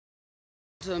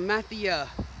So I'm at the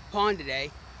pond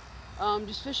today,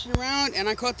 just fishing around, and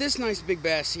I caught this nice big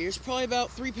bass here. It's probably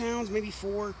about 3 pounds, maybe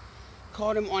 4.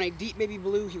 Caught him on a deep baby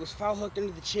blue. He was foul hooked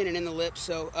under the chin and in the lip,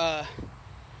 so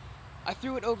I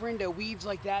threw it over into weeds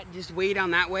like that, just way down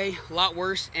that way, a lot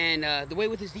worse. And the way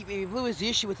with this deep baby blue is, the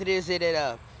issue with it is that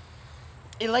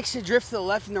it likes to drift to the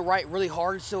left and the right really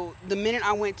hard. So the minute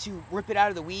I went to rip it out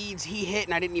of the weeds, he hit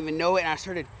and I didn't even know it,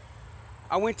 and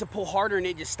I went to pull harder and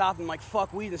it just stopped. I'm like,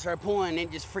 fuck weeds, and started pulling, and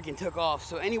it just freaking took off.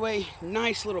 So anyway,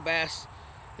 nice little bass.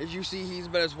 As you see, he's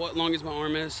about as long as my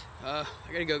arm is. I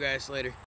gotta go, guys. Later.